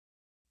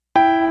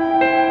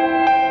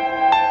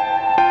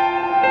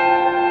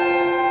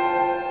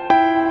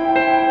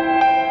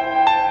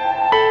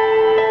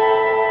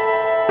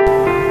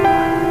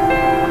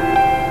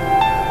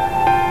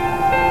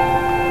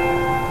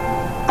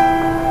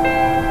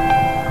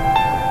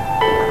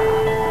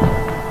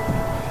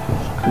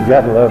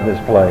got to love this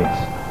place.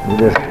 You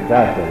just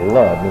got to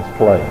love this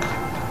place.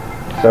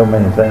 So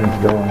many things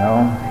going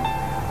on.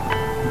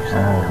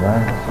 All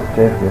right,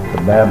 certificate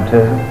of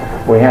baptism.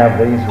 We have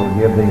these. We'll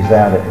give these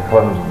out at the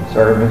close of the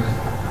service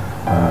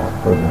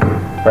for the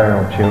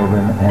Farrell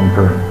children and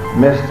for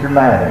Mr.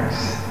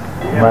 Maddox.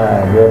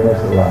 My goodness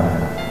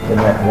alive. Isn't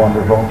that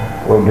wonderful?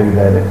 We'll do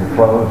that at the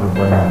close. We'll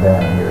bring them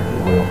down here, if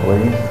you will,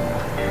 please.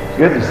 It's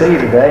good to see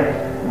you today.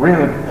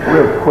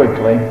 Real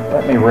quickly,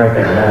 let me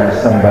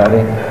recognize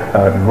somebody.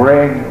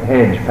 Greg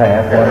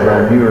Hedgepath, one of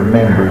our newer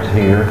members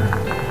here,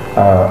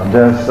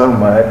 does so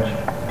much,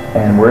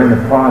 and we're in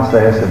the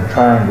process of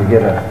trying to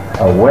get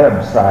a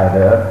website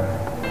up.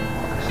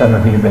 Some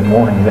of you have been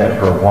wanting that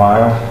for a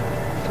while,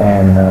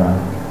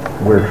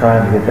 and we're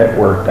trying to get that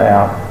worked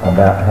out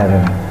about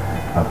having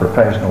a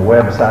professional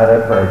website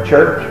up for our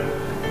church,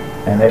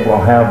 and it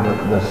will have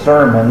the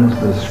sermons,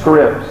 the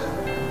scripts.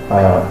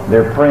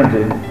 They're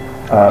printed.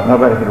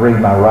 Nobody can read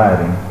my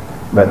writing,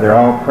 but they're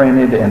all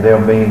printed, and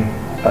they'll be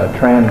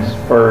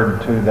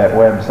transferred to that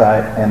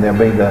website, and there'll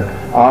be the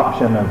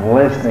option of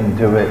listening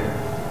to it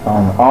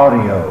on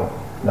audio,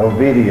 no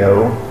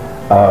video.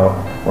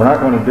 We're not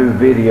going to do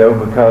video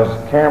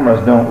because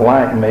cameras don't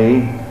like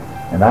me,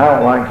 and I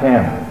don't like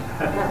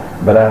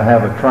cameras. But I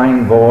have a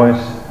trained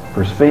voice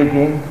for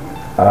speaking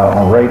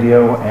on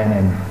radio and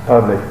in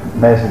public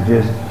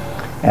messages,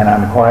 and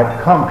I'm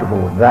quite comfortable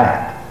with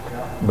that.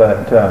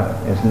 But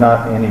it's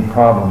not any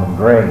problem with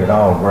Greg at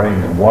all. Greg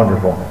is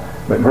wonderful.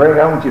 But Greg,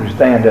 I want you to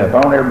stand up.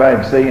 I want everybody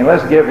to see you, and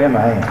let's give him a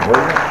hand, will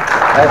you?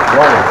 That's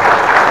wonderful.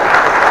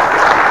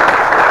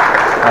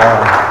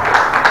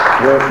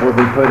 We'll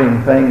be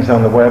putting things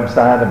on the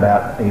website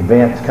about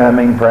events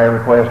coming, prayer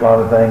requests, a lot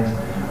of things.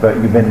 But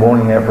you've been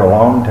wanting that for a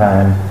long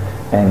time,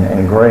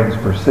 and Greg's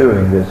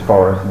pursuing this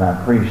for us, and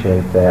I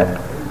appreciate that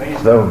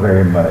so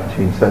very much.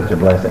 He's such a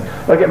blessing.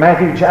 Look at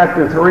Matthew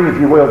chapter 3, if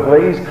you will,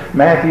 please.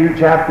 Matthew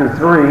chapter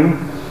 3.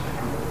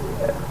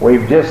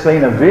 We've just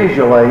seen a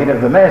visual aid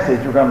of the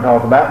message we're going to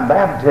talk about,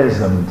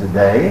 baptism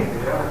today.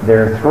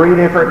 There are three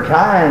different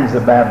kinds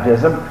of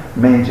baptism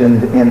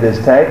mentioned in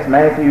this text.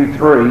 Matthew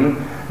 3,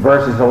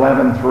 verses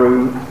 11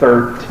 through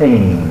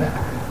 13.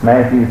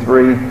 Matthew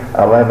 3,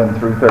 11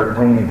 through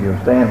 13. If you'll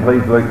stand,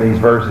 please look at these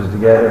verses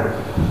together.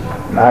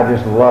 I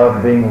just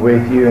love being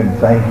with you, and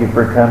thank you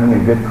for coming.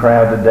 A good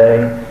crowd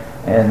today.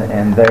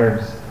 And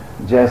there's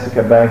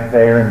Jessica back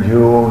there and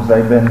Jules.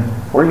 They've been,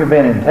 where you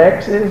been, in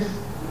Texas?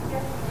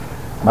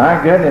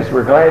 My goodness,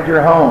 we're glad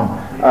you're home.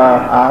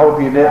 I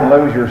hope you didn't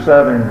lose your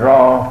southern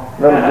drawl.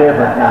 A little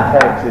different in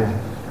Texas.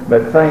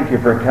 But thank you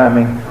for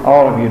coming,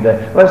 all of you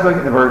today. Let's look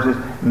at the verses.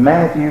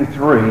 Matthew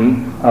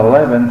 3,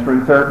 11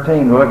 through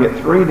 13. We'll look at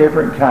three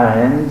different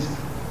kinds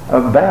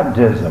of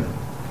baptism.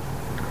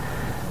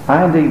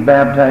 I indeed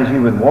baptize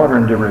you with water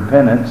unto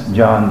repentance,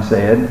 John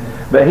said,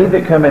 but he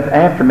that cometh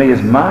after me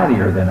is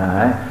mightier than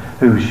I,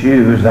 whose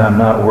shoes I am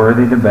not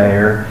worthy to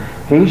bear.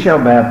 He shall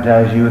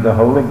baptize you with the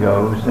Holy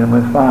Ghost and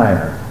with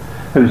fire,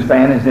 whose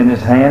fan is in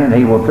his hand, and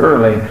he will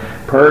thoroughly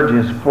purge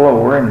his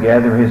floor and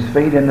gather his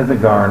wheat into the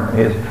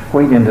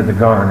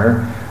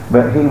garner,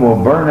 but he will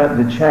burn up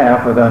the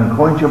chaff with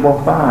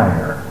unquenchable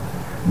fire.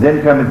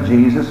 Then cometh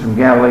Jesus from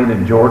Galilee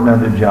to Jordan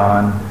unto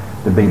John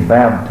to be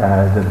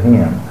baptized of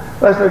him.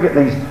 Let's look at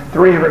these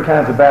three different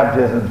kinds of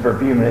baptisms for a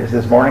few minutes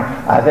this morning.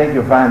 I think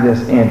you'll find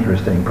this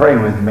interesting. Pray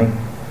with me.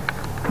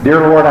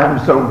 Dear Lord,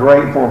 I'm so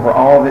grateful for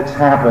all that's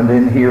happened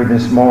in here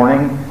this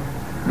morning.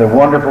 The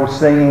wonderful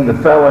singing, the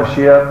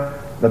fellowship,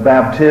 the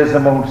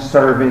baptismal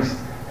service.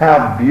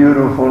 How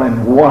beautiful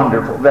and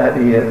wonderful that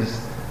is.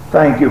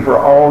 Thank you for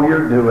all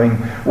you're doing.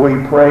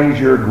 We praise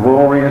your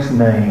glorious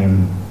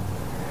name.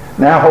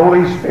 Now,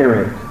 Holy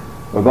Spirit,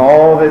 with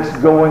all that's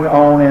going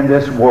on in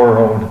this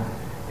world,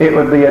 it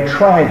would be a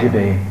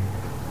tragedy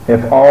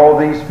if all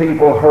these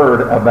people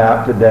heard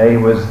about today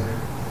was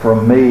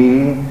from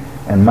me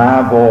and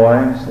my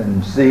voice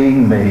and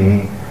seeing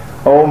me.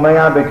 Oh, may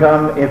I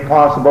become, if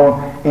possible,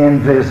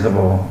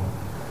 invisible,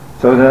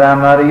 so that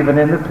I'm not even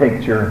in the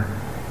picture.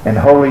 And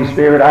Holy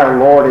Spirit, our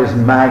Lord, is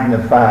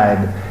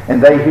magnified.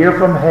 And they hear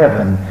from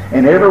heaven.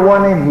 And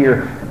everyone in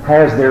here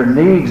has their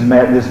needs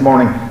met this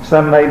morning.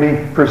 Some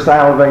maybe for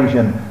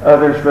salvation,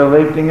 others for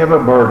lifting of a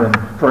burden,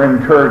 for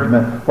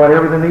encouragement,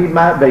 whatever the need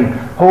might be.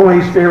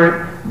 Holy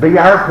Spirit, be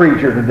our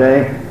preacher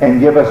today and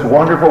give us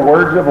wonderful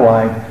words of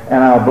life.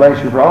 And I'll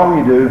bless you for all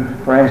you do,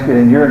 for I ask it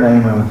in your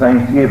name and with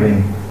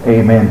thanksgiving.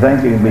 Amen.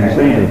 Thank you, and be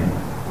seated.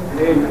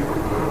 Amen.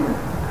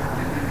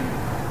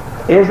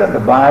 Isn't the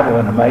Bible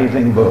an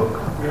amazing book?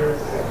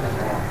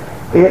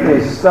 It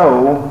is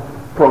so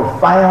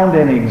profound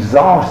and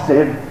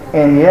exhaustive,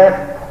 and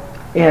yet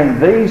in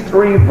these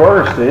three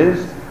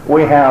verses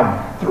we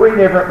have three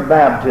different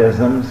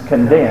baptisms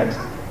condensed,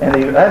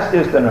 and that's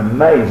just an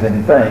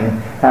amazing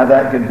thing how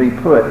that could be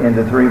put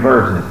into three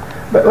verses.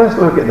 But let's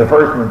look at the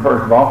first one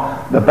first of all.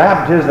 The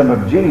baptism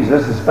of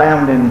Jesus is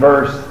found in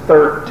verse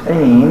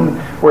 13,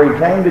 where he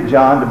came to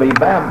John to be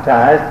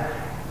baptized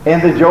in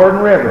the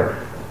Jordan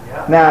River.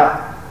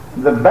 Now,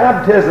 the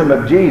baptism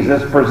of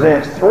Jesus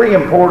presents three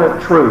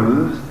important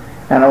truths,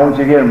 And I want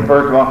you to get them.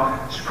 First of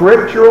all,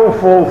 scriptural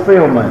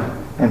fulfillment.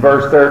 In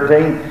verse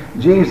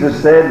 13, Jesus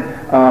said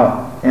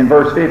in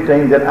verse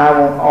 15 that I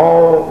want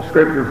all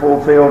Scripture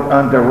fulfilled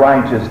unto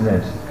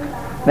righteousness.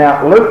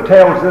 Now, Luke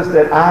tells us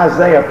that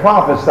Isaiah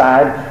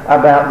prophesied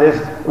about this,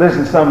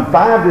 listen, some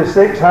 500 to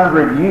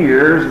 600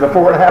 years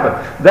before it happened.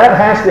 That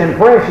has to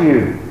impress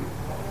you.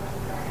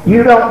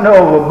 You don't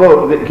know of a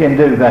book that can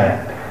do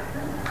that.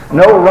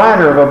 No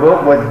writer of a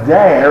book would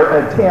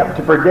dare attempt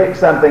to predict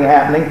something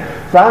happening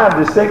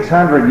 500 to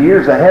 600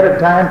 years ahead of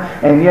time,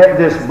 and yet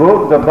this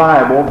book, the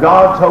Bible,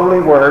 God's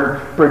holy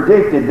word,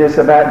 predicted this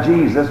about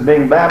Jesus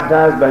being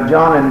baptized by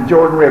John in the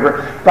Jordan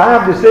River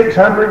 500 to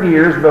 600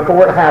 years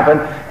before it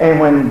happened. And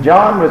when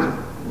John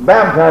was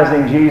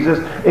baptizing Jesus,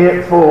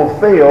 it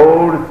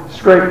fulfilled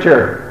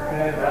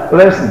Scripture.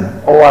 Listen,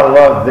 I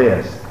love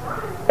this.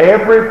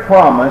 Every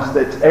promise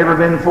that's ever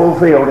been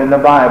fulfilled in the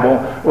Bible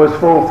was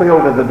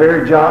fulfilled to the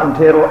very jot and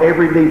tittle,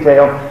 every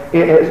detail.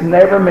 It has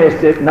never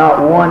missed it,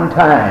 not one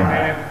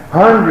time.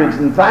 Hundreds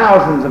and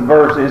thousands of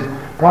verses,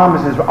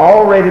 promises have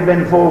already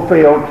been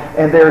fulfilled,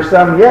 and there are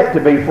some yet to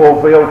be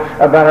fulfilled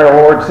about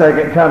our Lord's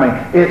second coming.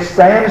 It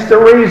stands to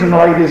reason,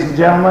 ladies and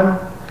gentlemen,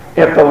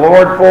 if the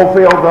Lord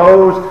fulfilled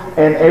those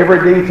in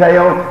every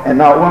detail, and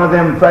not one of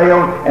them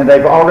failed, and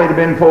they've already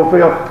been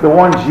fulfilled, the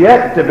ones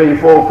yet to be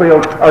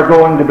fulfilled are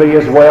going to be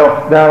as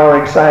well. That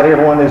will excite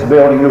everyone in this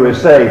building who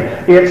is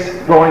saved. It's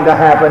going to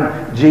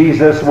happen.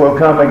 Jesus will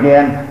come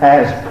again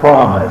as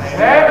promised.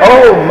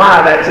 Oh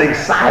my, that's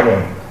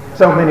exciting.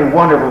 So many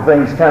wonderful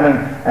things coming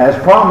as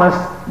promised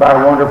by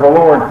our wonderful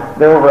Lord.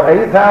 There are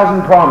over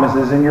 8,000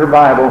 promises in your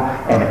Bible,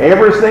 and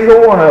every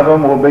single one of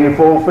them will be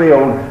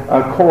fulfilled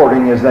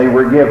according as they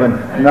were given.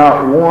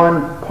 Not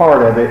one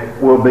part of it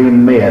will be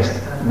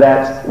missed.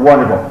 That's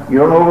wonderful. You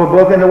don't know of a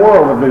book in the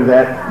world will do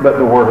that, but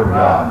the Word of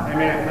God.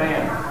 Amen.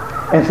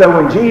 And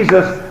so when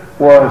Jesus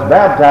was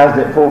baptized,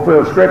 it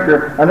fulfilled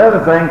Scripture.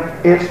 Another thing,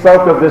 it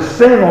spoke of the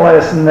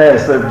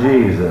sinlessness of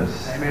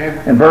Jesus.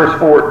 Amen. In verse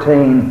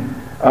 14,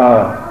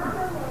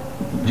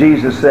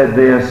 Jesus said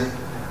this,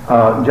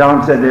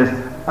 John said this,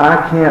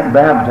 I can't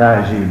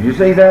baptize you. Do you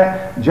see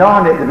that?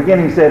 John at the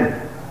beginning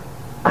said,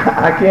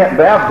 I can't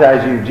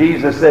baptize you.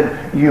 Jesus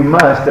said, you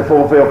must to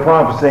fulfill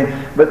prophecy.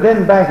 But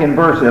then back in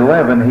verse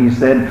 11 he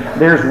said,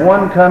 there's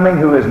one coming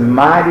who is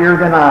mightier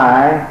than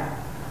I,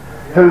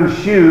 whose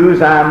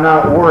shoes I am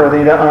not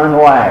worthy to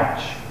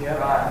unlatch.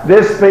 Yep.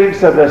 This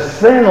speaks of the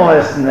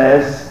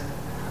sinlessness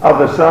of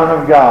the Son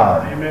of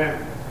God.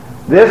 Amen.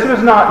 This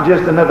was not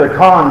just another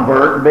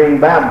convert being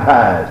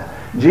baptized.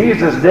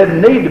 Jesus didn't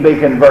need to be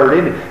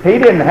converted. He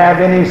didn't have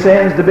any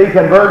sins to be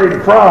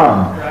converted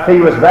from. He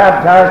was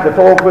baptized to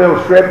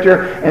fulfill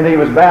Scripture, and he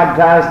was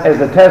baptized as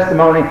a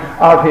testimony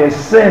of his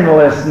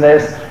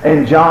sinlessness.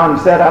 And John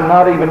said, I'm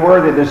not even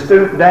worthy to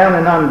stoop down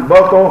and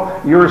unbuckle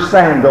your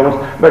sandals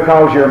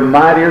because you're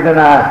mightier than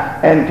I.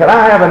 And can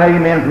I have an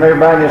amen from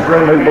everybody in this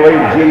room who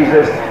believes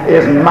Jesus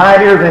is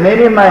mightier than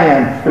any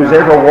man who's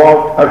ever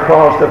walked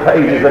across the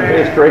pages of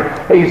history?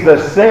 He's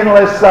the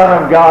sinless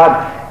Son of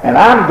God. And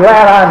I'm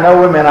glad I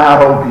know him, and I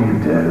hope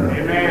you do.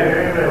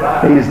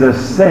 Amen. He's the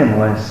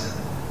sinless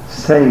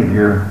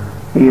Savior.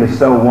 He is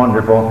so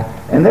wonderful.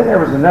 And then there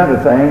was another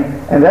thing,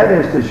 and that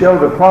is to show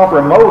the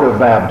proper mode of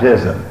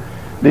baptism.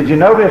 Did you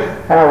notice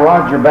how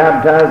Roger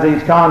baptized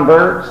these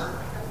converts?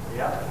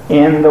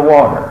 In the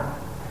water.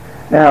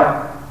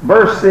 Now,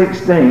 verse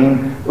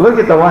 16, look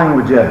at the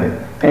language of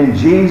it. And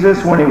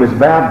Jesus, when he was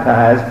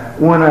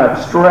baptized, went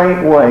up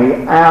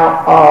straightway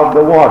out of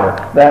the water.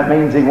 That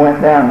means he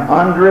went down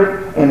under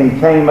it and he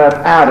came up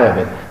out of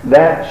it.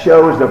 That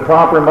shows the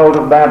proper mode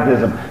of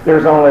baptism.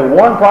 There's only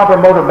one proper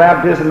mode of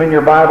baptism in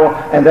your Bible,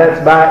 and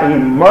that's by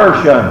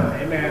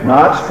immersion. Amen.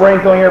 Not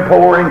sprinkling or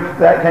pouring.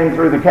 That came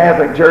through the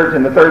Catholic Church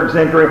in the 3rd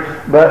century,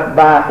 but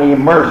by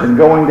immersion,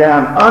 going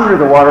down under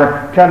the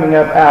water, coming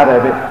up out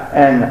of it.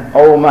 And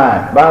oh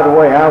my, by the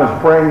way, I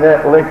was praying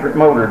that electric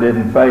motor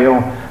didn't fail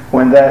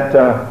when that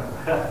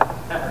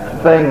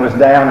thing was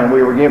down and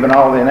we were giving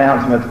all the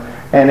announcements,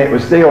 and it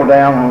was still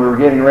down when we were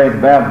getting ready to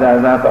baptize.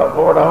 And I thought,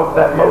 Lord, I hope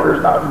that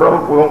motor's not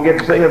broke. We won't get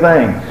to see a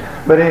thing.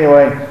 But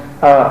anyway,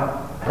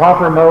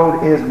 proper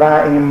mode is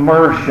by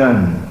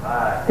immersion.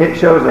 It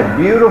shows a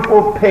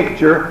beautiful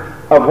picture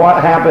of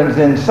what happens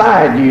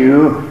inside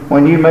you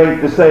when you meet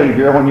the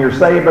Savior, when you're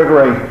saved by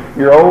grace.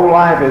 Your old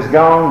life is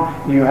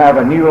gone. You have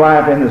a new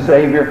life in the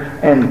Savior.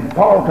 And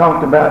Paul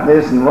talked about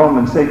this in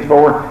Romans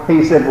 6:4.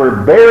 He said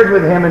we're buried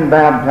with him in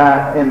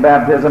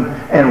baptism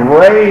and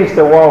raised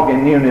to walk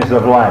in newness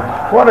of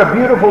life. What a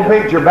beautiful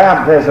picture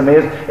baptism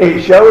is.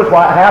 It shows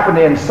what happened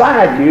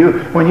inside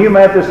you when you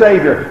met the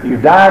Savior. You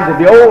died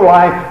to the old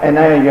life, and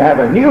now you have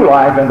a new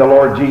life in the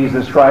Lord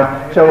Jesus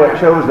Christ. So it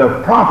shows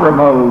the proper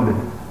mode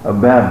of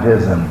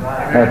baptism.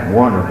 That's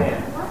wonderful.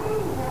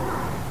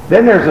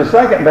 Then there's a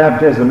second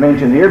baptism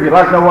mentioned here. If you'd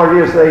like to know what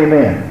it is, say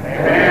amen.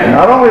 Amen.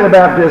 Not only the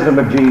baptism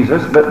of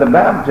Jesus, but the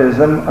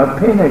baptism of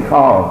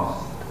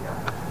Pentecost.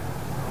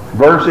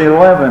 Verse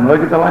 11,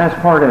 look at the last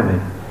part of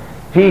it.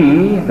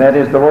 He, that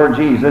is the Lord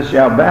Jesus,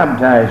 shall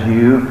baptize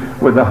you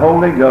with the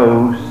Holy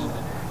Ghost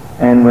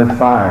and with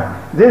fire.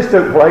 This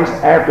took place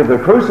after the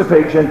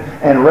crucifixion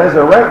and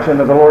resurrection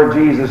of the Lord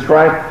Jesus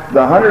Christ.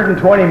 The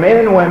 120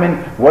 men and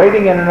women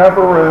waiting in an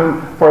upper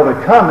room for the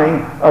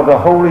coming of the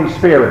Holy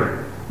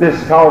Spirit.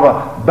 This is called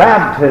the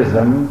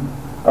baptism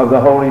of the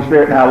Holy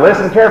Spirit. Now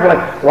listen carefully.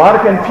 A lot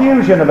of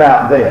confusion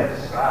about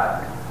this.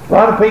 A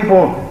lot of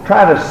people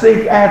try to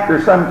seek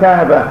after some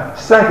kind of a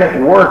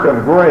second work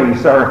of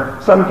grace or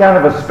some kind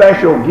of a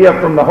special gift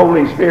from the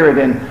Holy Spirit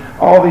and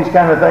all these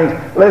kind of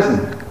things.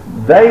 Listen,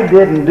 they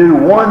didn't do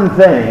one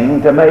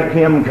thing to make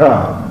him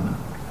come.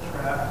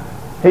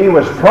 He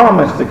was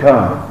promised to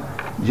come.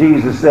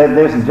 Jesus said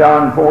this in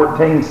John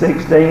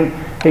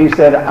 14:16. He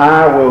said,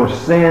 I will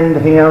send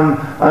him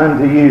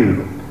unto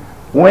you.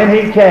 When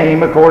he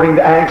came, according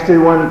to Acts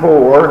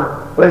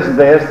 2:1-4, listen to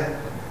this,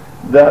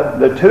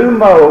 the two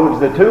modes,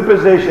 the two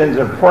positions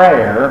of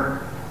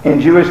prayer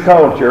in Jewish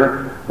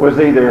culture was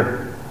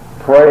either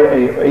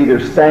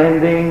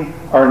standing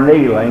or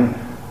kneeling,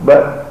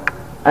 but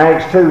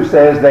Acts 2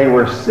 says they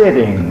were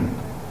sitting.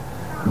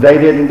 They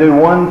didn't do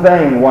one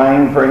thing,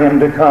 Wayne, for him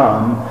to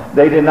come.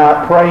 They did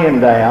not pray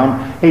him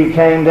down. He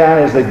came down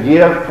as a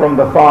gift from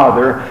the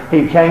Father.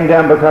 He came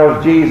down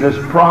because Jesus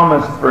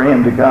promised for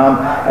him to come,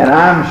 and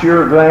I'm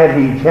sure glad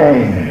he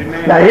came.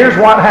 Amen. Now here's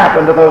what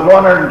happened to those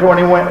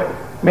 120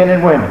 men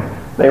and women.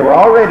 They were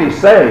already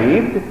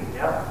saved,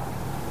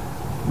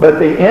 but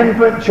the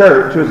infant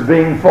church was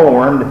being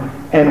formed,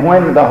 and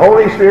when the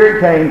Holy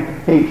Spirit came,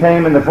 he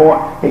came in the form.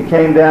 He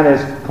came down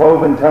as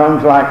cloven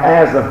tongues, like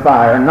as of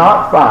fire,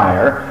 not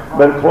fire,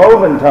 but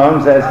cloven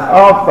tongues as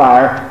of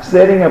fire,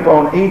 sitting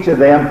upon each of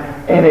them,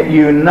 and it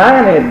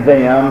united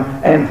them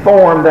and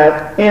formed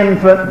that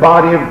infant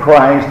body of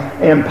Christ,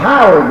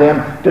 empowered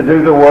them to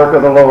do the work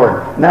of the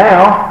Lord.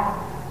 Now,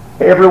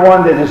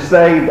 everyone that is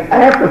saved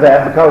after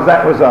that, because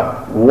that was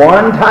a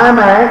one-time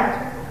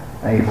act,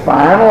 a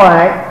final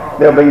act,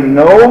 there'll be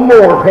no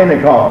more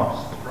Pentecost.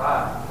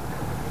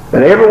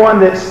 But everyone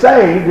that's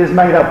saved is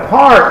made a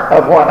part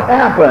of what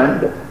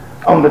happened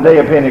on the day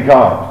of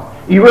Pentecost.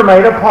 You were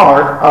made a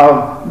part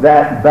of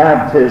that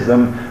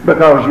baptism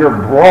because you're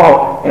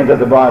brought into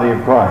the body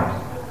of Christ.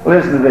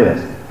 Listen to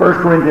this. 1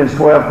 Corinthians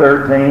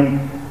 12:13.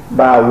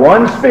 By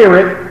one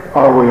Spirit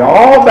are we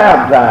all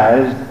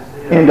baptized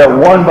into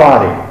one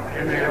body.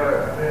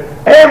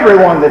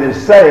 Everyone that is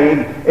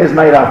saved is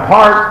made a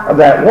part of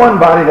that one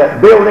body,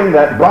 that building,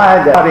 that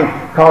bride, that body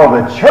called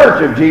the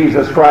Church of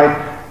Jesus Christ.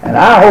 And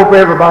I hope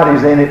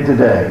everybody's in it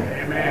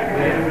today.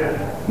 Amen.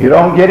 You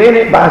don't get in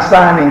it by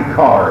signing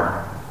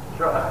cards.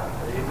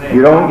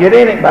 You don't get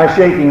in it by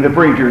shaking the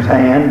preacher's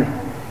hand.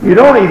 You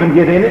don't even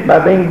get in it by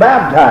being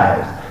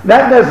baptized.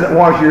 That doesn't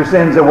wash your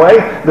sins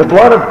away. The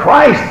blood of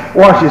Christ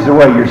washes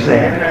away your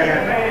sins.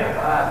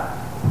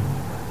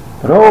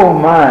 But oh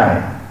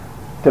my,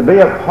 to be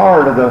a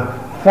part of the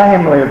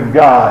family of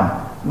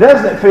God.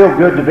 Doesn't it feel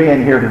good to be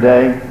in here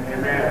today?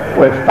 Amen.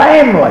 With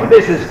family.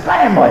 This is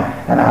family,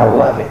 and I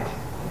love it.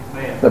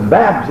 The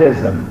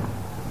baptism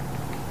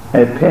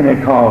at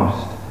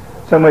Pentecost.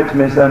 So much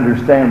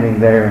misunderstanding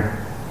there,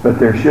 but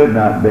there should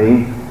not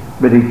be.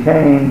 But he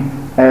came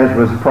as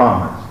was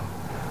promised.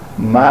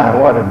 My,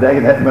 what a day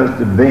that must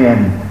have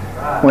been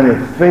when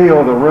it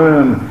filled the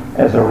room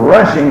as a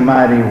rushing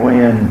mighty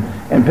wind.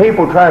 And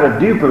people try to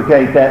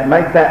duplicate that,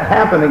 make that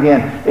happen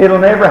again. It'll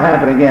never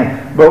happen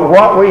again. But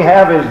what we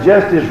have is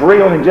just as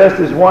real and just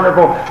as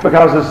wonderful,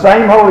 because the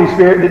same Holy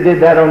Spirit that did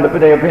that on the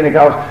day of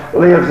Pentecost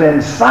lives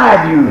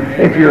inside you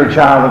if you're a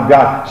child of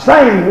God.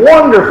 Same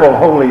wonderful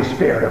Holy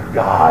Spirit of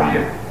God.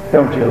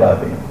 Don't you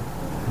love him?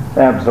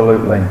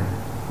 Absolutely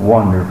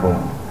wonderful.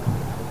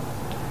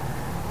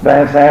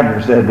 Vance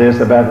Havner said this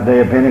about the day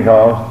of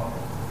Pentecost.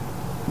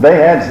 They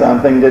had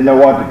something, didn't know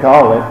what to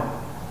call it.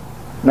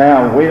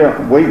 Now, we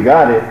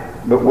got it,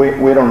 but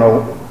we don't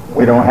know,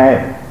 we don't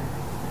have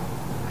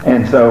it.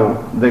 And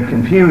so, the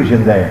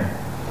confusion there.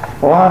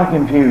 A lot of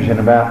confusion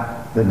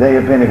about the day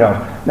of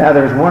Pentecost. Now,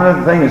 there's one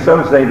other thing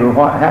associated with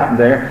what happened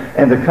there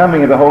and the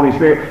coming of the Holy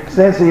Spirit.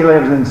 Since he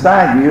lives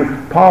inside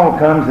you, Paul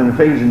comes in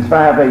Ephesians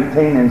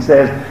 5:18 and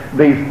says,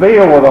 be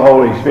filled with the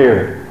Holy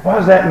Spirit. What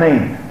does that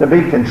mean? To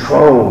be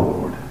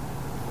controlled.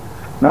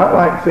 Not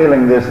like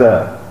filling this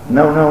up.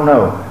 No.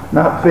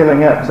 Not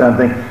filling up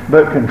something,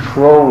 but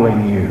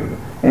controlling you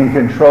and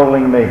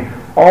controlling me.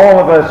 All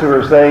of us who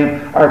are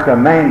saved are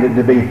commanded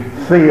to be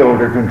filled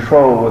or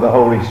controlled with the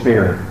Holy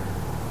Spirit.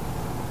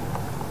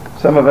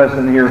 Some of us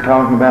in here are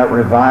talking about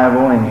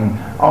revival, and you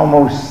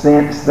almost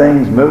sense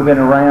things moving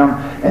around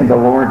and the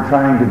Lord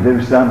trying to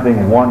do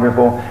something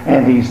wonderful,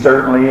 and he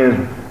certainly is.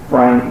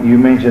 Frank, you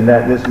mentioned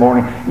that this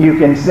morning. You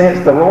can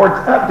sense the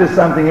Lord's up to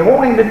something and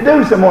wanting to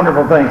do some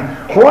wonderful things.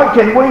 What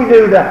can we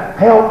do to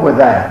help with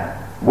that?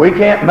 We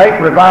can't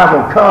make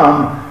revival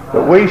come,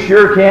 but we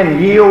sure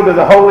can yield to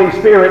the Holy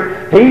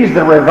Spirit. He's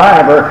the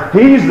reviver.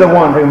 He's the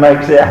one who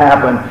makes it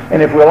happen.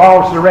 And if we'll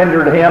all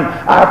surrender to him,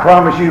 I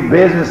promise you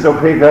business will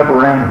pick up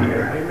around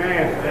here.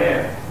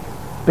 Amen.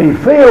 Be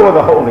filled with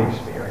the Holy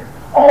Spirit.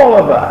 All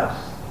of us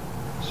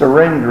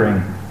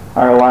surrendering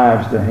our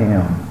lives to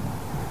him.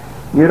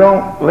 You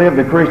don't live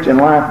the Christian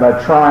life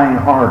by trying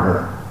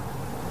harder.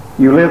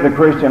 You live the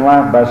Christian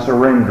life by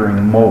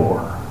surrendering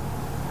more.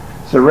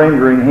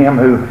 Surrendering Him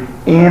who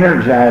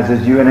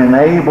energizes you and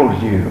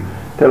enables you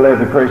to live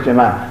the Christian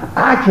life.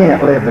 I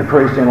can't live the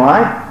Christian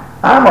life.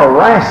 I'm a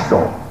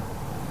rascal.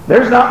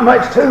 There's not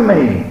much to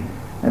me.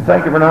 And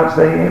thank you for not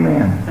saying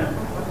amen.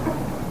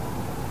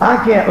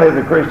 I can't live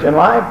the Christian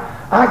life.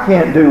 I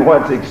can't do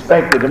what's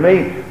expected of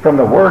me from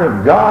the Word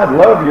of God.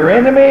 Love your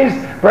enemies.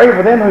 Pray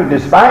for them who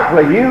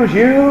despitefully use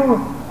you.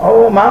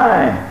 Oh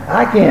my,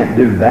 I can't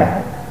do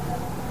that.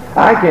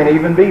 I can't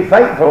even be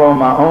faithful on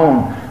my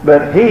own.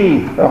 But He,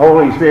 the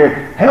Holy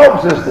Spirit,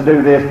 helps us to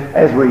do this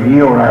as we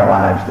yield our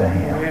lives to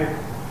Him.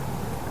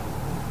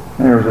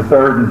 There's a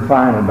third and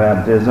final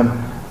baptism.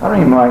 I don't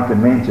even like to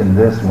mention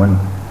this one,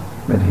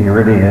 but here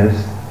it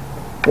is.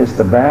 It's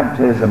the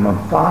baptism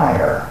of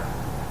fire.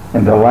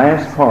 In the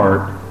last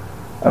part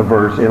of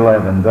verse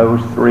 11,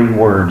 those three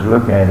words,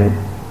 look at it.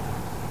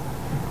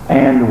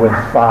 And with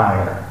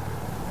fire.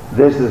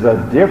 This is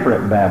a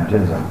different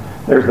baptism.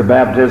 There's the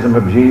baptism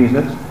of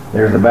Jesus.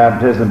 There's the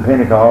baptism of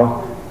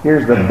Pentecost.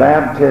 Here's the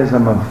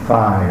baptism of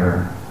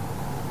fire.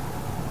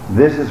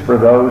 This is for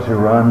those who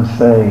are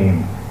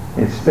unsaved.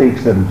 It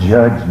speaks of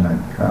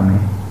judgment coming.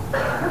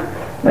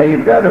 Now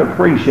you've got to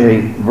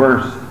appreciate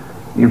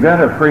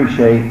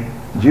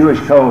Jewish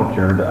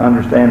culture to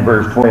understand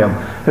verse 12.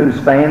 Whose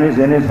fan is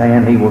in his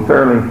hand, he will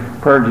thoroughly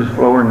purge his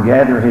floor and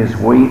gather his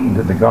wheat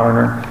into the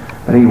garner,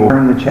 but he will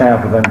burn the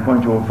chaff with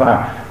unquenchable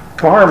fire.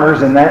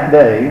 Farmers in that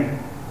day,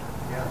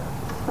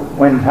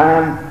 when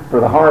time for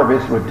the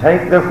harvest, would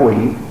take the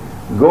wheat,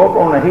 go up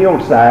on a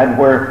hillside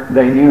where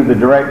they knew the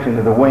direction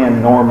of the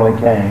wind normally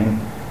came,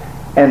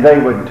 and they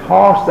would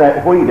toss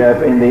that wheat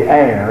up in the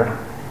air,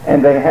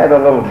 and they had a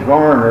little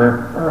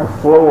garner or a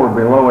floor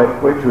below it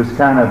which was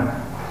kind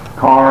of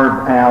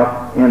carved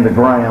out in the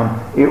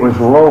ground. It was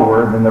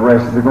lower than the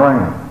rest of the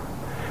ground.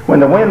 When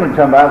the wind would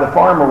come by, the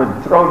farmer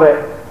would throw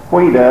that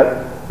wheat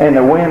up, and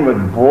the wind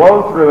would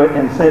blow through it,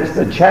 and since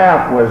the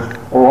chaff was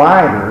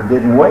lighter,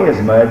 didn't weigh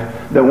as much,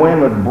 the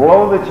wind would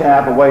blow the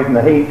chaff away from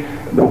the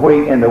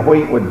wheat, and the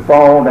wheat would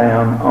fall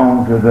down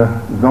onto the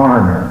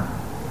garner.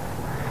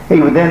 He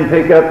would then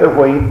pick up the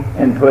wheat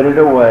and put it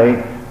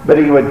away, but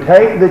he would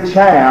take the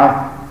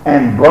chaff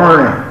and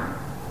burn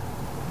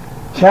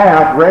it.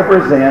 Chaff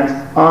represents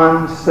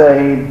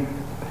unsaved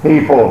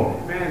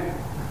people. Amen.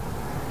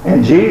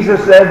 And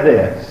Jesus said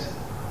this,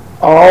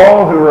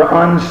 all who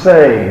are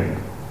unsaved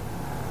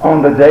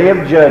on the day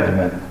of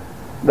judgment,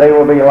 they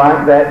will be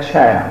like that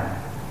chaff.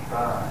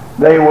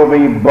 They will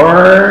be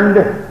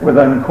burned with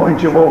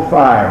unquenchable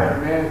fire.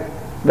 Amen.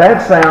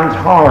 That sounds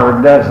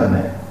hard, doesn't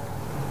it?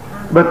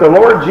 But the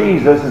Lord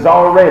Jesus has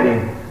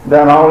already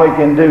done all He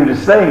can do to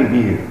save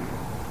you.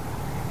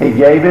 He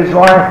gave His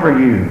life for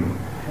you.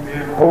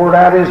 Amen. Poured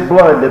out His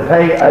blood to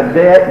pay a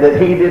debt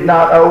that He did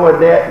not owe, a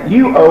debt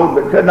you owed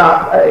but could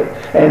not pay.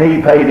 And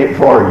He paid it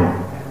for you.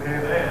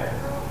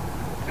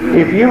 Amen.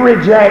 If you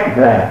reject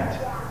that,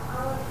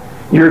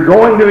 you're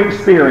going to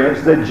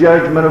experience the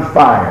judgment of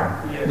fire.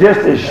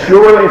 Just as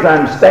surely as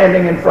I'm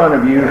standing in front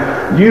of you,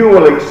 you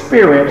will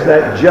experience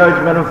that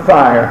judgment of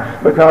fire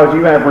because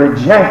you have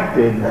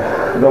rejected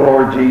the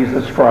Lord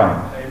Jesus Christ.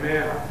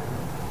 Amen.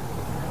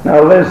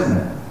 Now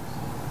listen,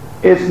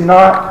 it's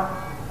not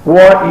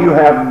what you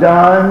have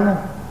done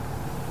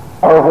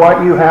or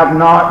what you have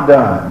not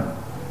done.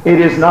 It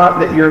is not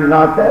that you're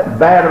not that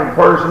bad of a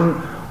person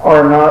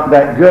or not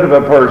that good of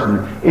a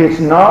person.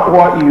 It's not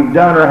what you've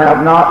done or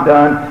have not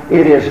done.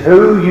 It is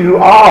who you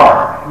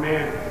are.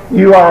 Amen.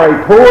 You are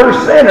a poor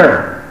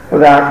sinner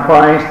without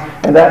Christ,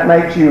 and that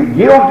makes you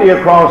guilty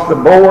across the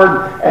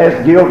board,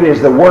 as guilty as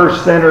the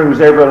worst sinner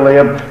who's ever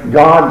lived.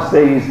 God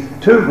sees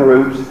two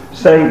groups,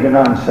 saved and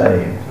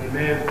unsaved.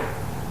 Amen.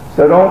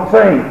 So don't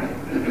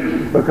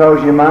think,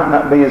 because you might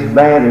not be as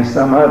bad as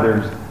some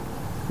others,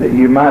 that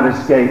you might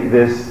escape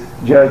this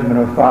judgment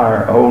of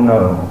fire. Oh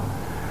no.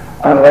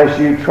 Unless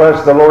you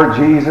trust the Lord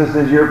Jesus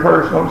as your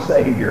personal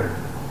Savior,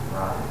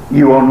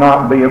 you will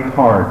not be a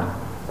part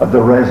of the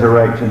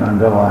resurrection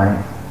unto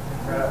life,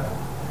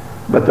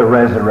 but the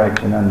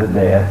resurrection unto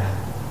death.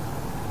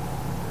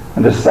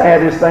 And the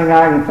saddest thing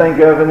I can think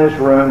of in this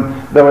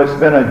room, though it's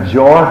been a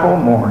joyful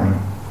morning,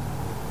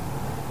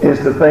 is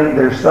to think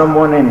there's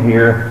someone in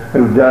here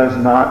who does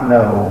not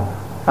know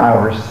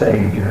our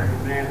Savior.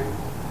 Amen.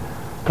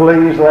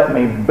 Please let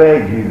me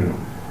beg you,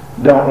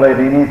 don't let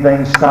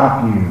anything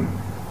stop you.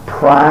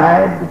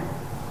 Pride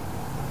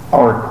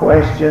or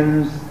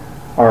questions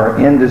or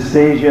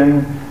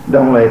indecision,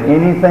 don't let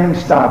anything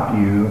stop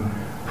you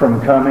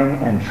from coming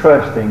and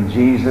trusting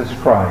Jesus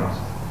Christ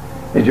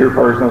as your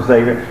personal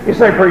Savior. You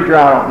say, preacher,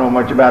 I don't know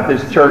much about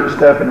this church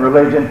stuff and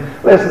religion.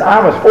 Listen,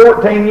 I was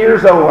 14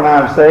 years old when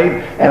I was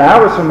saved, and I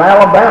was from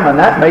Alabama, and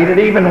that made it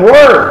even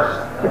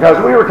worse because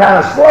we were kind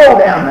of slow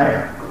down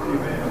there.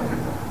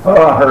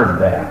 Oh, I heard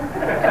that.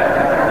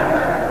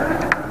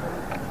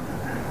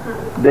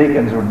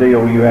 Deacons will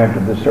deal with you after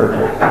the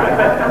service.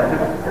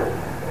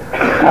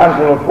 I was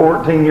a little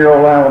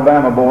 14-year-old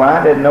Alabama boy.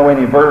 I didn't know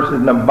any verses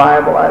in the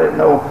Bible. I didn't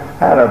know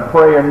how to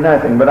pray or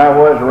nothing, but I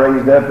was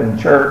raised up in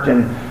church,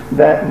 and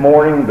that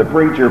morning the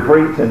preacher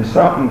preached and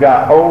something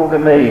got hold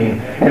of me,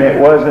 and it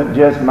wasn't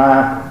just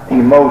my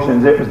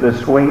emotions. It was the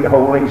sweet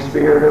Holy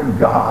Spirit of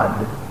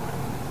God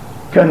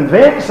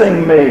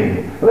convincing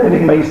me,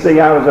 letting me see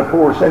I was a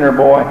poor sinner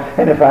boy,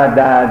 and if I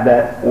died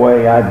that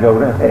way, I'd go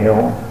to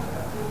hell.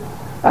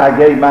 I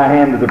gave my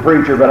hand to the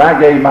preacher, but I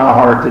gave my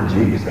heart to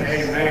Jesus.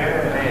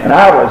 Amen. And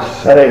I was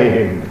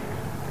saved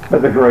by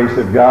the grace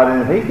of God.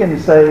 And if He can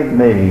save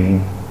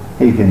me,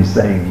 He can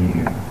save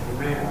you.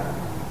 Amen.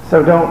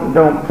 So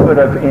don't put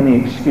up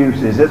any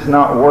excuses. It's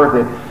not worth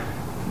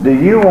it. Do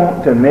you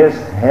want to miss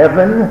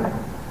heaven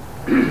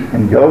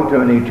and go to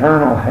an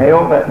eternal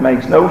hell? That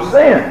makes no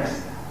sense.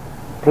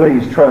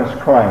 Please trust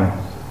Christ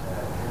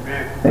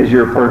as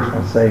your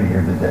personal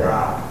Savior today.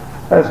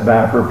 Let's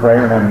bow for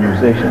prayer, and our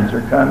musicians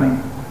are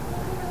coming.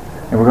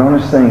 And we're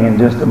going to sing in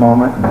just a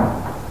moment.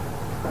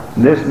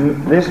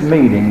 This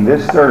meeting,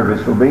 this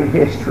service will be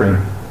history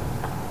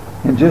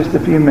in just a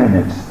few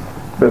minutes.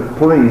 But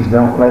please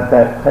don't let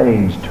that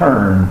page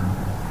turn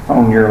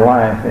on your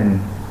life and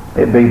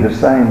it be the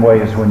same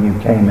way as when you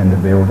came in the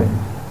building.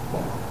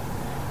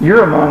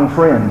 You're among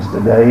friends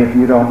today if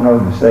you don't know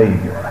the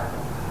Savior.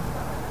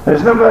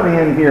 There's nobody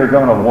in here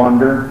going to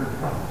wonder,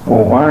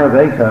 well, why are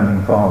they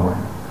coming forward?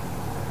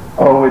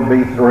 Oh, we'd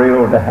be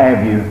thrilled to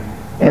have you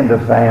in the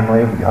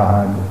family of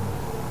God.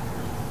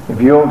 If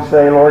you'll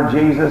say, Lord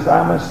Jesus,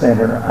 I'm a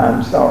sinner,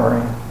 I'm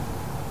sorry.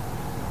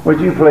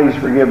 Would you please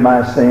forgive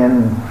my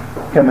sin,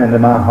 come into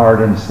my heart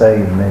and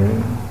save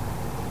me?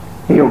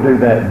 He'll do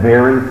that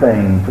very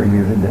thing for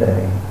you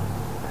today.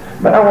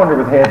 But I wonder,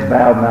 with heads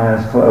bowed and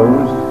eyes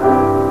closed,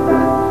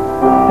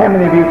 how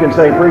many of you can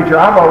say, preacher,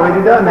 I've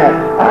already done that.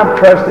 I've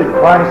trusted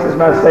Christ as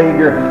my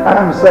Savior.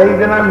 I'm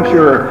saved and I'm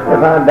sure if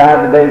I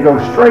died today to go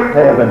straight to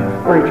heaven.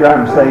 Preacher,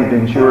 I'm saved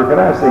and sure. Can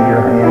I see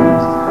your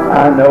hands?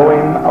 I know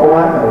Him. Oh,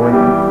 I know Him.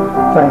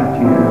 Thank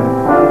you.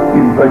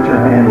 You can put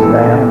your hands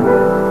down.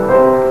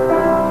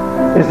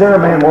 Is there a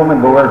man,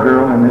 woman, boy, or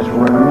girl in this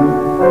room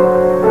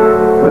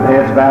with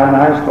heads bowed and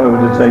eyes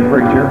closed that say,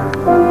 preacher,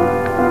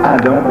 I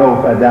don't know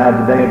if I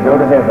died today I'd go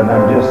to heaven.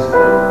 I'm just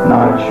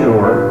not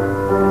sure.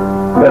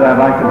 But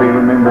I'd like to be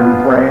remembered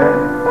in prayer.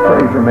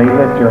 Pray for me.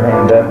 Lift your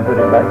hand up and put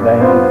it back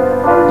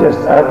down. Just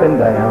up and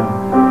down.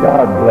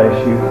 God bless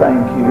you.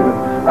 Thank you.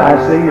 I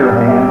see your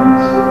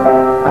hands.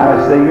 I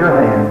see your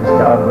hands.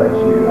 God bless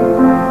you.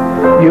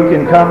 You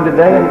can come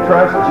today and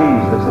trust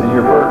Jesus as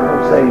your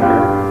personal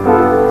Savior.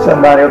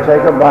 Somebody will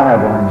take a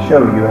Bible and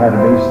show you how to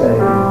be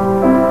saved.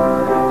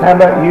 How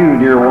about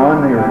you, dear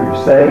one? You're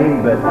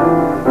saved, but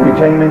you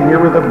came in here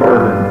with a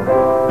burden.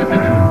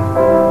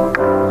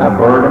 A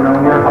burden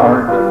on your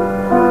heart.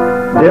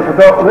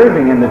 Difficult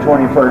living in the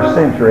 21st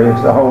century.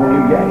 It's a whole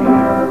new game.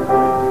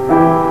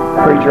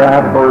 Preacher, I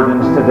have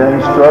burdens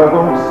today,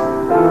 struggles,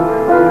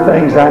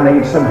 things I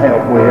need some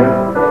help with.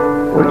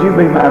 Would you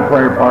be my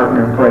prayer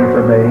partner and pray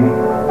for me?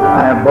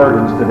 I have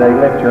burdens today.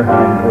 Lift your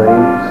hand,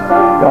 please.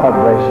 God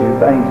bless you.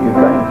 Thank you.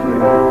 Thank you.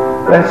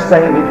 Let's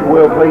stand, if you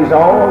will, please,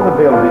 all over the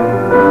building.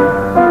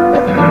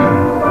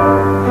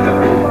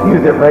 You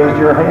that raised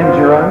your hands,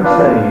 you're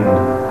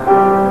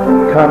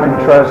unsaved. Come and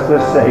trust the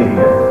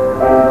Savior.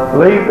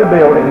 Leave the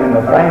building in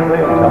the family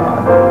of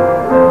God.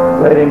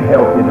 Let Him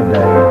help you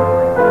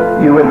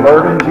today. You with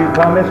burdens, you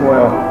come as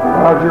well.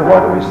 Roger,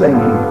 what are we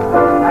singing?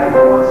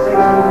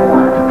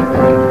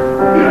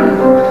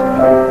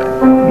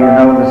 You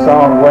know the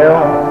song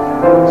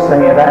well.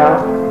 Sing it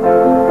out.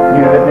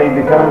 You that need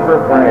to come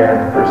for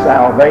prayer, for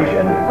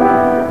salvation,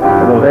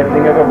 for the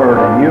lifting of a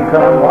burden, you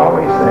come while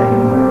we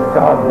sing.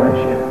 God bless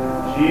you.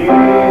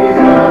 Jesus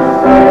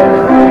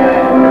says,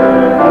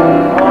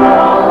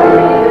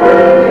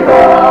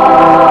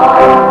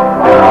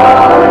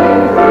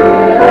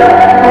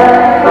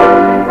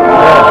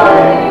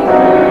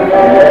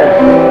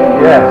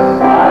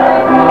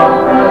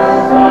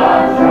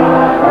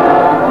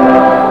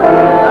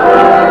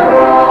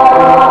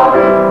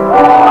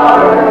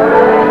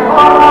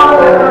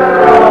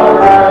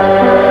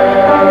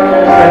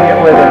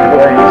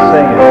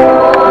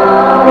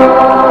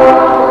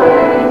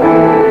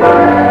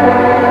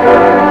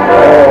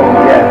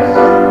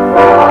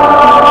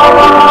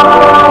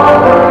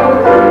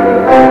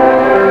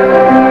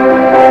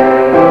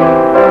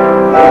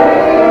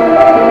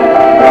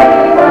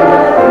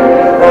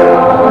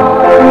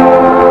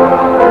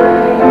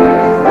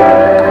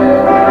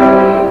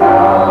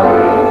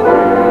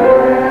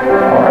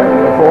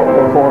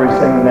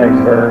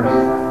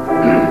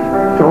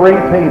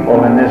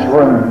 people in this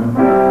room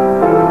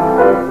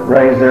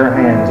raise their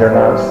hands, they're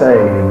not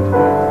saved.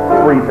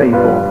 3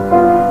 people.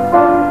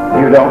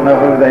 You don't know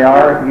who they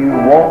are. You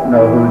won't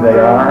know who they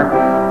are.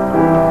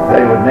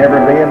 They would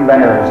never be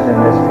embarrassed in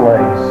this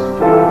place.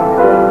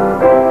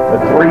 But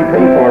 3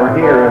 people are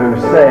here who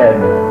said,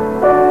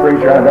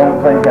 preacher, I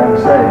don't think I'm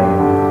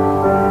saved.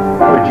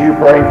 Would you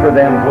pray for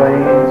them,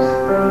 please?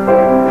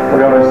 We're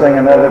going to sing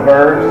another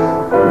verse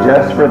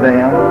just for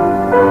them.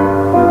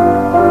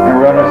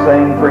 we're going to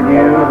sing for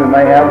you who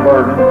may have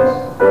burdens.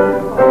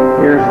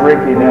 Here's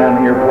Ricky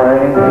down here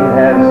praying. He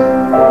has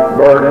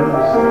burdens.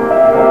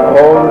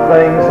 All the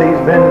things he's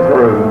been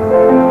through.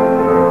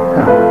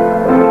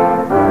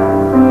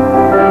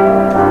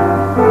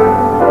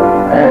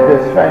 And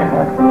his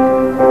family.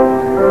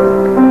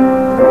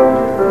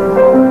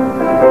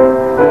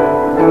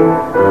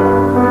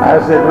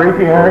 I said,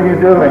 Ricky, how are you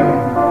doing?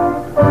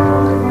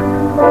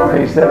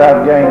 He said,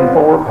 I've gained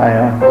 4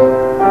 pounds.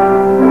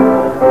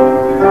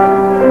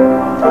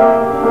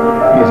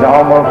 He's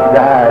almost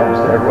died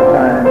several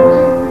times.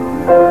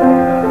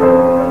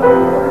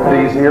 But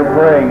he's here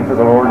praying for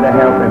the Lord to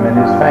help him and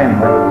his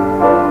family.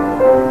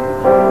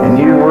 And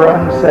you were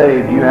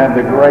unsaved. You have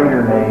the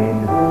greater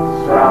need.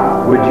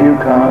 Would you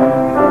come?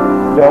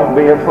 Don't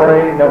be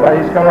afraid.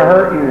 Nobody's going to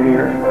hurt you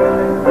here.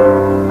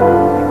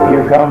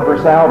 You come for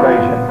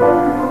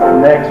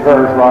salvation. Next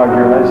verse,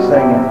 Roger. Let's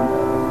sing it.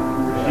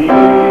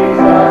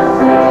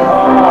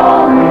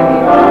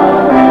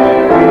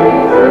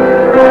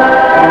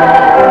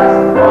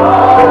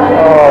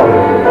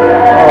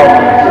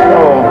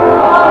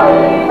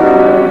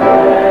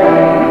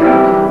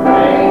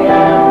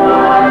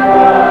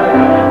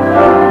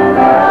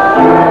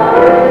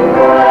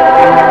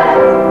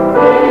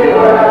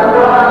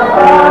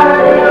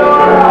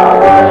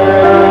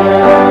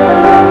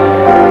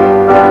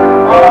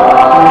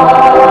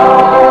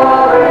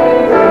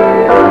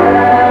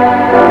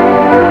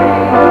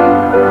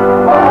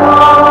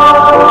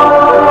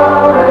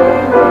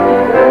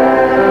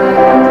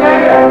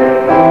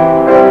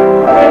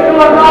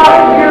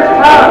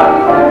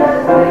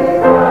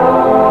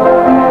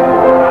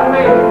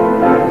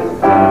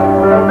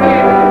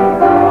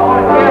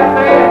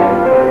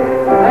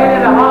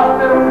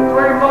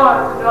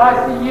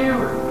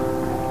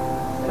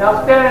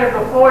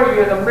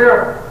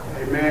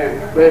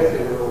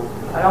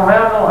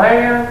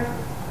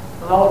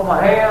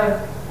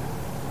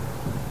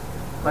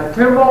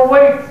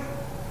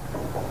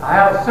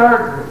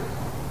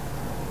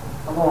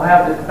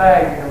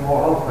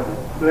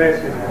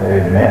 Jesus is calling on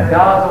every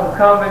rest.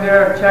 Come in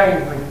there and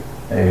change me.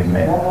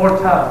 Amen. One more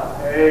time.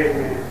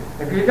 Amen.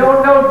 If you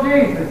don't know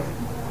Jesus,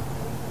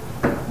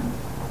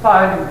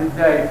 find him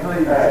today,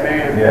 please.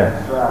 Amen. Yes.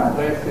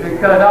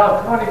 Because I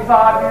was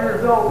 25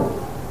 years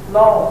old,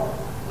 lost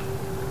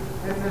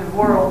in this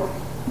world.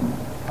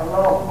 I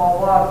lost my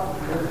wife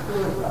to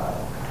suicide.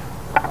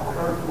 My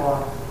first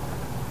wife.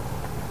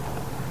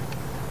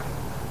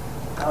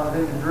 I was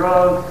into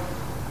drugs,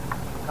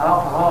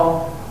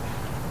 alcohol,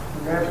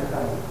 and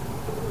everything.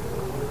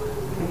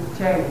 He's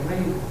changed me.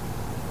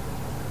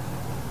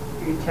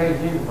 He can change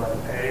anybody.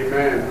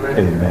 Amen.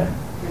 Amen.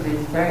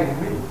 He's changed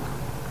me.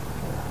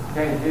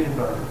 Change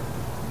anybody.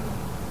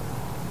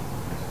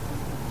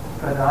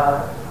 But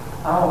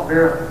I'm a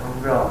miracle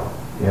from God.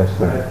 Yes,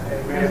 sir.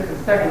 This is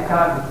the second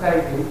time to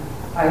take me.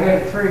 I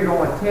had a tree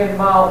going 10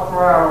 miles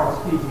per hour on a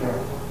ski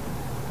jump.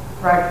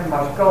 Fractured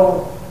my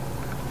skull.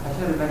 I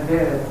should have been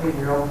dead as a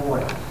 10-year-old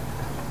boy.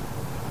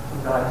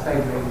 God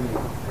saved me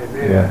again.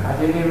 Amen. Yeah. I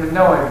didn't even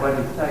know it, but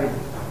he saved me.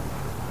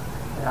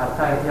 And I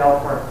thank y'all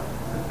for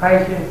the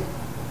patience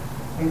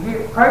and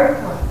pray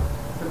for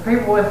the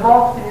people that's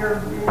lost in your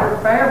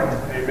family,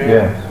 Amen.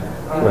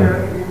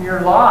 Yes. in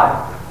your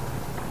life.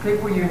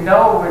 People you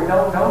know and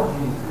don't know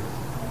Jesus.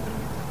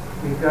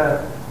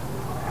 Because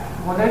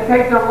when they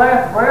take their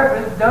last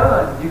breath, it's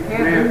done. You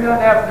can't do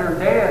nothing after they're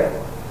dead.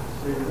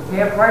 You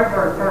can't pray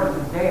for a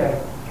person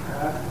dead.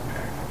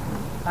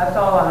 That's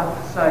all I have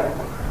to say.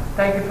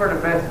 Thank you for the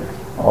message.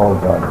 Oh,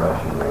 God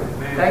bless you, Lord.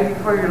 Thank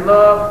you for your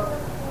love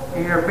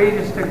and your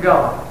obedience to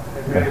God.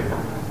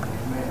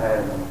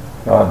 Amen.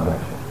 God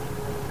bless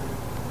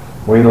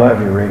you. We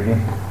love you, Ricky.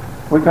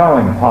 We call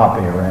him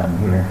Poppy around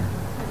here.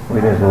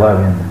 We just love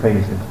him to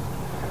pieces.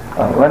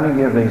 Let me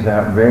give these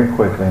out very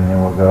quickly and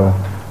then we'll go.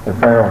 The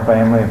Farrell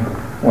family, if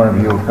one of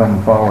you will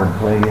come forward,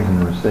 please,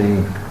 and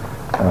receive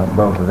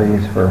both of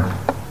these for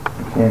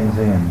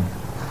Mackenzie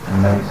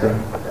and Macy.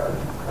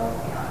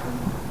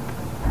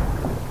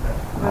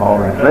 All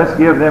right, let's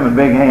give them a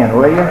big hand,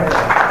 will you?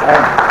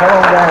 Come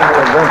on down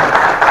here.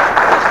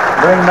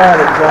 Bring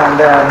Maddox on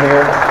down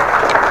here.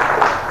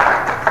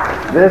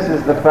 This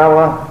is the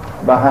fella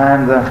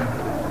behind the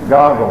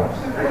goggles.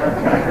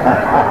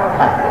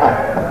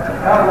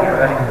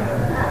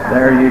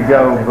 There you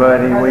go,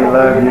 buddy. We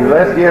love you.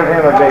 Let's give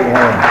him a big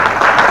hand.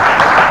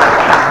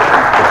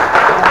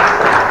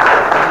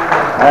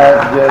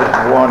 That's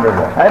just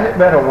wonderful. Hasn't it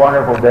been a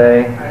wonderful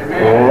day?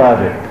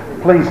 Love it.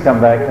 Please come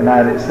back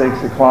tonight at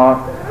 6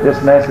 o'clock.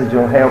 This message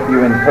will help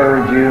you,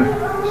 encourage you,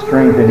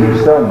 strengthen you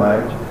so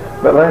much.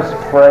 But let's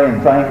pray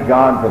and thank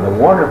God for the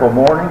wonderful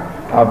morning.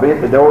 I'll be at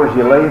the door as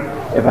you leave.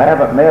 If I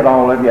haven't met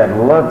all of you, I'd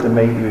love to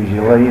meet you as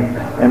you leave.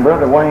 And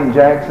Brother Wayne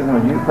Jackson,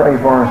 would you pray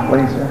for us,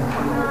 please, sir?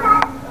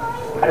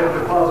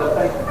 Heavenly Father,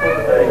 thank you for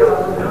the day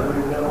that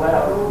we've been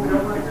allowed to be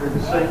here to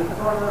see.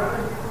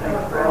 Thank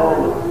you for all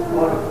the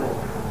wonderful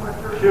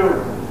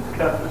children that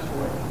come this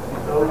way.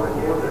 Those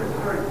Lord, that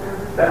are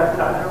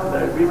baptized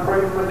today. We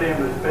pray for them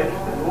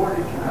especially. Lord,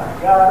 that you might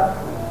guide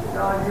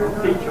them,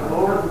 teach them,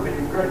 Lord, and be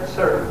great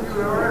service.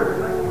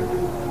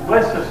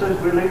 Bless us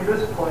as we leave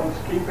this place.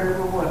 Keep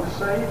everyone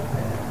safe.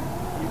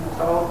 Keep us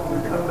all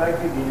when we come back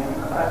again.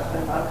 In Christ's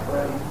name I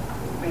pray.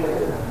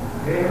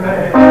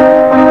 Amen.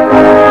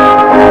 Amen.